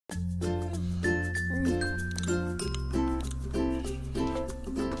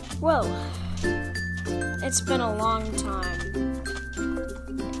Well, it's been a long time.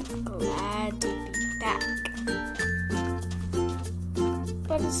 Glad to be back.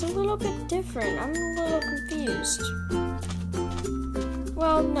 But it's a little bit different. I'm a little confused.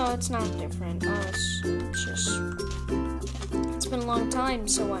 Well, no, it's not different. It's been a long time,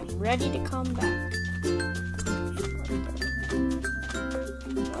 so I'm ready to come back.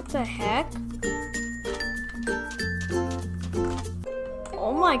 What the heck?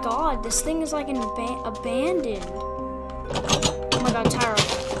 Oh my god, this thing is like abandoned. Oh my god, Tyro.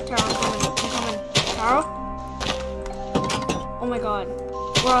 Tyro, I'm coming. Tyro? Oh my god.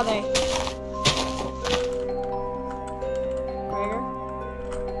 Where are they?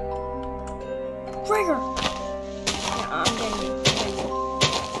 Gregor! Yeah, I'm getting you.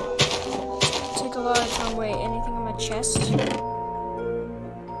 Take a lot of time. Wait, anything on my chest? Any,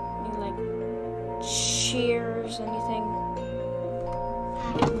 like, shears, anything?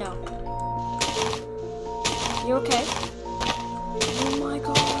 No. You okay? Oh my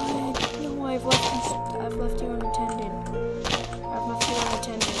god. No, I've left you unattended.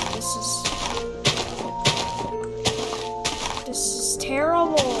 This is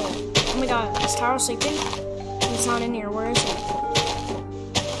terrible. Oh my god, is Tyro sleeping? He's not in here. Where is he?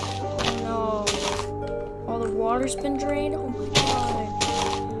 No. All the water's been drained? Oh my god.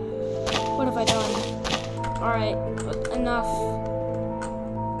 What have I done? Alright, enough.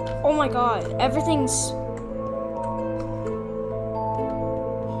 Oh my god, everything's...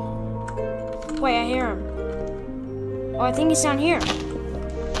 Wait, I hear him. Oh, I think he's down here.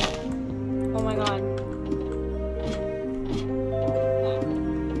 Oh my god.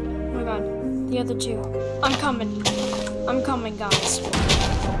 Oh my god. The other two. I'm coming. I'm coming, guys.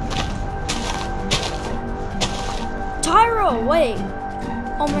 Tyro, wait.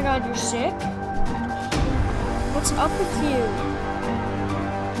 Oh my god, you're sick? What's up with you?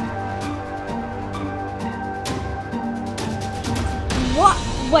 What?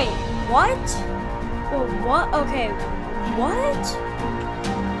 Wait, what? Well, what? Okay. What?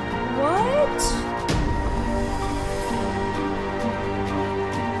 What?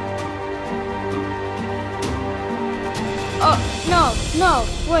 Oh, no,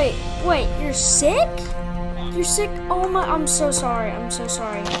 wait, you're sick? You're sick? Oh my, I'm so sorry,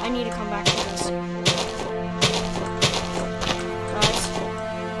 I need to come back to this. Guys,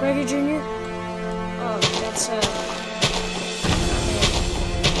 Gregor Jr.? Oh, that's,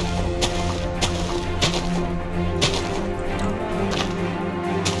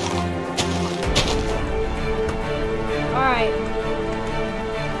 Alright.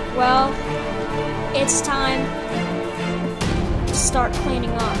 Well, it's time to start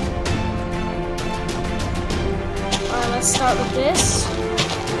cleaning up. Alright, let's start with this.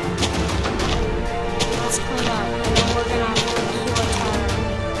 Let's clean up, and then we're gonna heal our Tyro.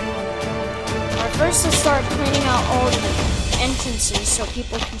 Alright, first let's start cleaning out all the entrances so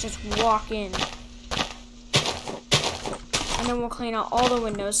people can just walk in. And then we'll clean out all the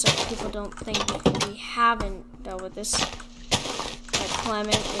windows so people don't think we haven't dealt with this. Like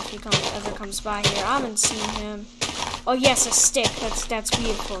Clement, if he ever comes by here. I haven't seen him. Oh yes, a stick. That's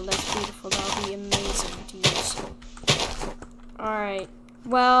beautiful. That's beautiful. That'll be amazing to use. Alright.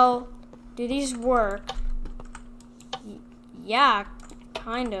 Well, do these work? Yeah,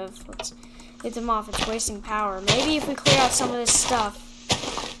 kind of. Let's get them off. It's wasting power. Maybe if we clear out some of this stuff,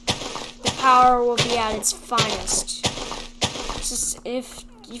 the power will be at its finest. Just if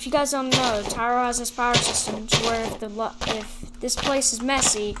you guys don't know, Tyro has this power system to where if this place is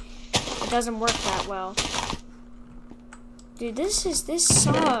messy, it doesn't work that well. Dude, this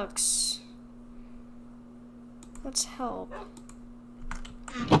sucks. Let's help.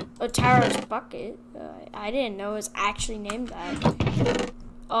 Oh, Tyro's bucket. I didn't know it was actually named that.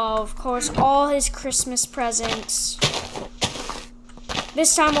 Oh, of course, all his Christmas presents.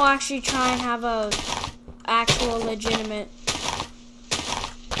 This time we'll actually try and have a actual legitimate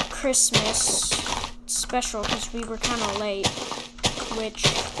Christmas special because we were kind of late, which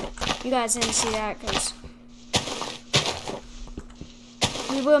you guys didn't see that because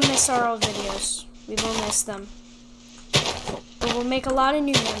we will miss our old videos. We will miss them, but we'll make a lot of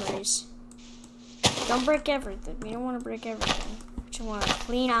new memories. Don't break everything. We don't want to break everything. We just want to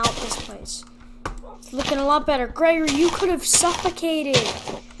clean out this place. It's looking a lot better. Gregor, you could have suffocated.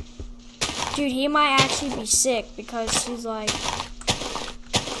 Dude, he might actually be sick because he's like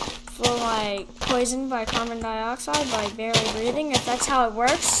poisoned by carbon dioxide by barely breathing. If that's how it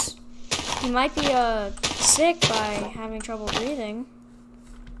works, he might be sick by having trouble breathing.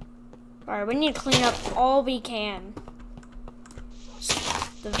 Alright, we need to clean up all we can.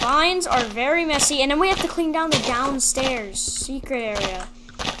 The vines are very messy, and then we have to clean down the downstairs secret area.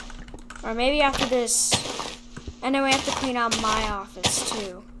 Or maybe after this. And then we have to clean out my office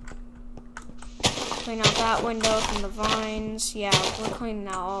too. Clean out that window from the vines. Yeah, we're cleaning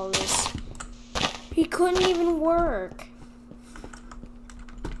out all this. He couldn't even work.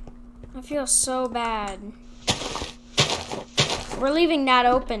 I feel so bad. We're leaving that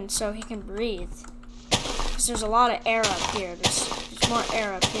open so he can breathe. Because there's a lot of air up here. There's more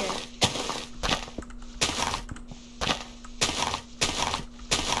air up here.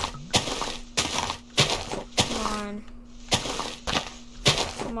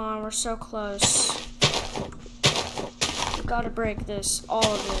 Come on, we're so close. We gotta break this, all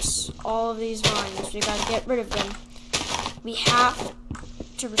of these vines. We gotta get rid of them. We have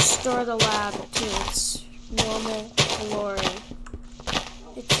to restore the lab to its normal glory.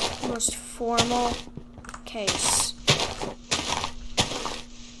 Its most formal case.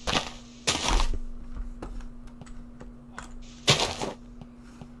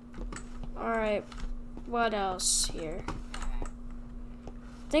 Alright, what else here?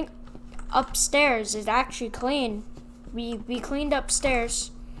 I think upstairs is actually clean. We cleaned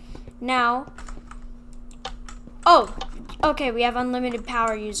upstairs. Now, oh, okay, we have unlimited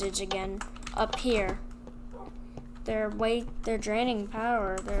power usage again up here. They're draining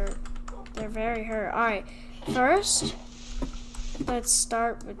power. They're very hurt. All right, first, let's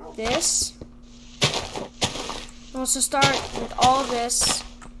start with this. We'll also start with all this.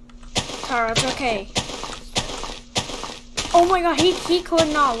 Tyro, it's okay. Oh my god, he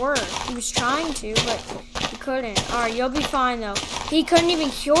could not work. He was trying to, but he couldn't. Alright, you'll be fine though. He couldn't even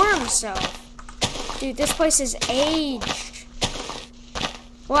cure himself. Dude, this place is aged.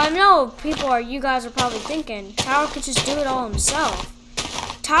 Well, I know you guys are probably thinking, Tyro could just do it all himself.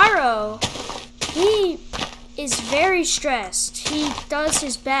 Tyro, he is very stressed. He does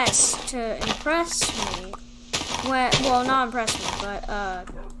his best to impress me. Well, not impress me, but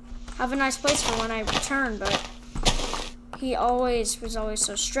have a nice place for when I return, but he was always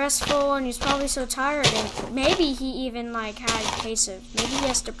so stressful, and he's probably so tired, and maybe he even like had a case of, maybe he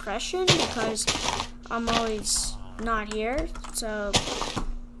has depression because I'm always not here, so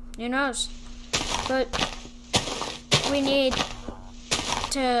who knows. But we need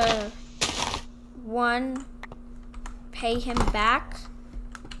to, one, pay him back.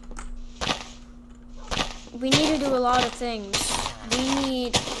 We need to do a lot of things. We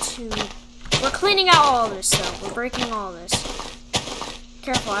need to, we're cleaning out all of this though. We're breaking all this.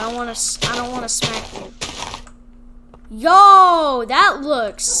 Careful, I don't want to smack you. Yo, that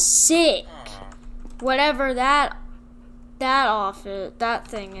looks sick. Whatever that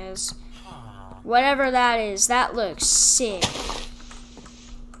thing is. Whatever that is, that looks sick.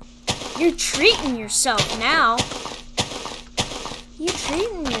 You're treating yourself now. You're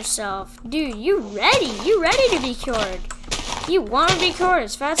treating yourself. Dude, you ready to be cured. You want to be cured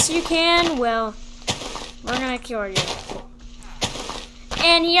as fast as you can? Well, we're gonna cure you.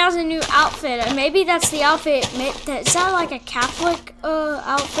 And he has a new outfit. Maybe that's the outfit. Is that like a Catholic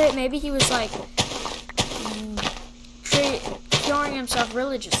outfit? Maybe he was like curing himself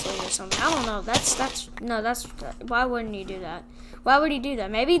religiously or something. I don't know. Why wouldn't he do that? Why would he do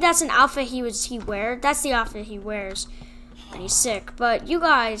that? Maybe that's an outfit he wears. That's the outfit he wears when he's sick. But you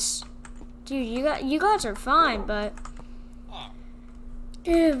guys, dude, you guys are fine, but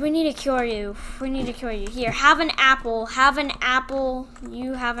dude, we need to cure you. We need to cure you. Here, have an apple. Have an apple.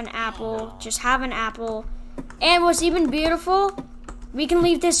 You have an apple. Just have an apple. And what's even beautiful, we can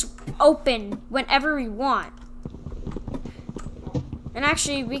leave this open whenever we want. And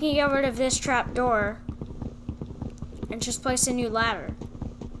actually, we can get rid of this trap door and just place a new ladder.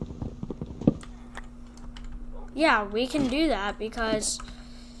 Yeah, we can do that because,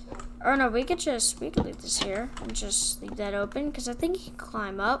 or no, we could leave this here and just leave that open because I think he can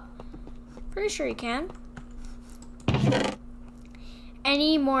climb up. Pretty sure he can.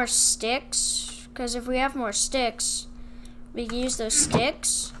 Any more sticks? Because if we have more sticks, we can use those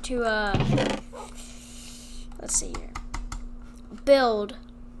sticks to, let's see here, build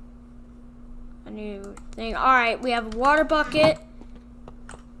a new thing. All right, we have a water bucket,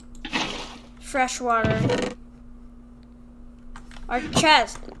 fresh water.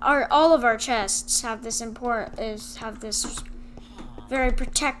 All of our chests have this very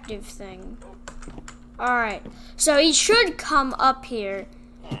protective thing. All right, so he should come up here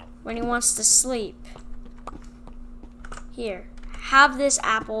when he wants to sleep. Here, have this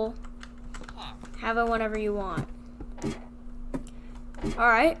apple. Have it whenever you want. All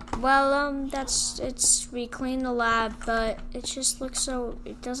right. Well, we cleaned the lab, but it just looks so.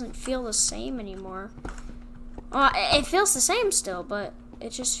 It doesn't feel the same anymore. It feels the same still, but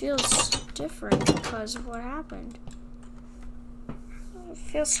it just feels different because of what happened. I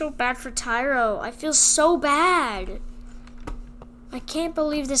feel so bad for Tyro. I feel so bad. I can't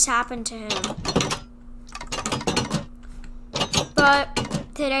believe this happened to him. But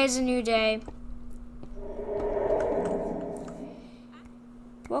today's a new day.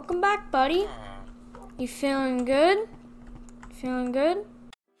 Welcome back, buddy. You feeling good? Feeling good?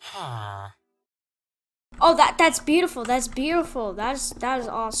 Oh, that's beautiful. That's beautiful. That is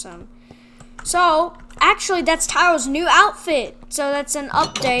awesome. So, actually, that's Tyro's new outfit. So that's an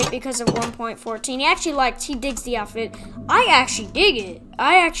update because of 1.14. He digs the outfit. I actually dig it.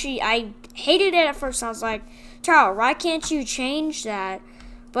 I hated it at first. I was like, Tyro, why can't you change that?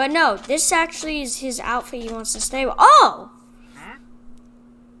 But no, this actually is his outfit he wants to stay with. Oh!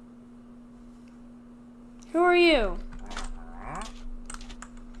 Who are you?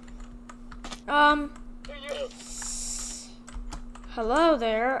 Hello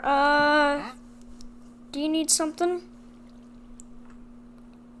there. Do you need something?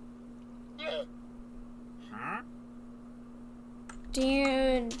 Do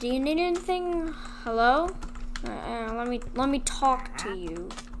you need anything? Hello? Let me talk to you.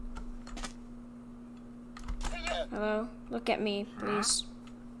 Hello? Look at me, please.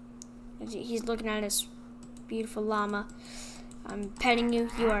 He's looking at his beautiful llama. I'm petting you.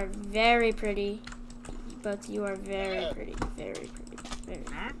 You are very pretty. Both you are very pretty. Very pretty. Very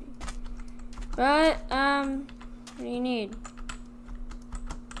pretty. But, what do you need?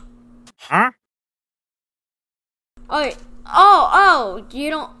 Huh? Oh, you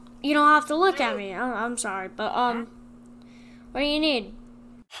don't have to look at me. I'm sorry, but, what do you need?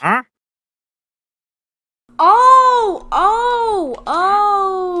 Huh?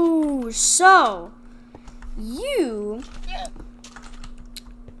 So, you...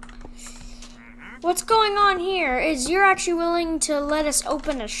 What's going on here is you're actually willing to let us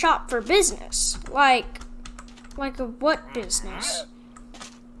open a shop for business. Like what business?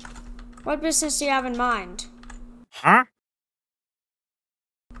 What business do you have in mind? Huh?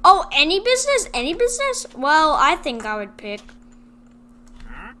 Oh, any business? Any business? Well, I think I would pick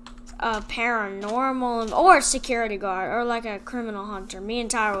a paranormal or a security guard or like a criminal hunter. Me and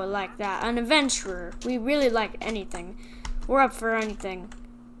Tyro would like that. An adventurer. We really like anything. We're up for anything.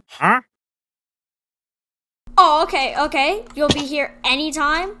 Huh? Oh, okay. You'll be here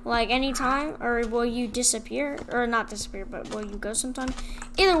anytime? Like anytime? Or will you disappear? Or not disappear, but will you go sometime?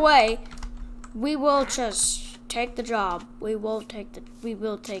 Either way, we will just take the job. We will take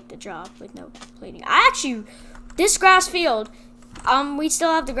the job with no pleading. This grass field, we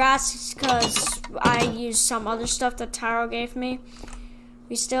still have the grass because I used some other stuff that Tyro gave me.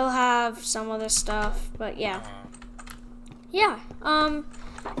 We still have some other stuff, but yeah. Yeah,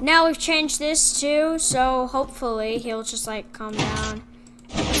 now we've changed this too, so hopefully he'll just like calm down.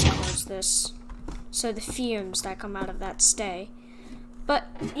 Let's close this so the fumes that come out of that stay. But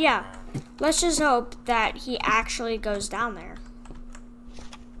yeah, let's just hope that he actually goes down there.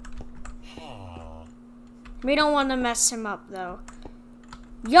 We don't want to mess him up though.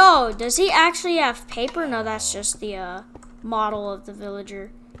 Yo, does he actually have paper? No, that's just the model of the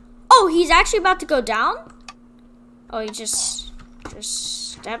villager. Oh, he's actually about to go down? Oh, he just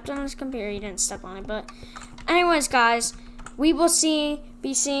stepped on his computer. He didn't step on it, but anyways, guys, we will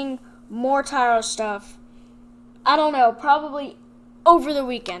be seeing more Tyro stuff. I don't know, probably over the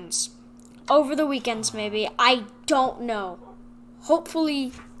weekends. Over the weekends, maybe. I don't know.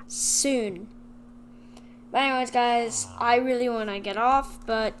 Hopefully soon. But anyways, guys, I really want to get off,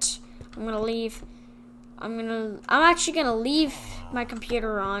 but I'm gonna leave. I'm actually gonna leave my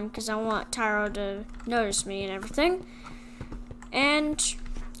computer on because I want Tyro to notice me and everything. And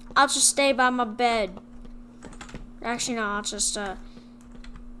I'll just stay by my bed. Actually, no, I'll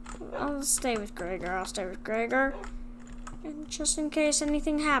stay with Gregor. And just in case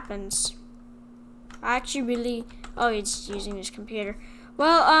anything happens. I actually really... Oh, he's using his computer.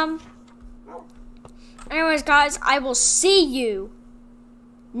 Well, anyways, guys, I will see you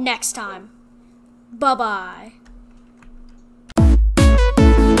next time. Bye-bye.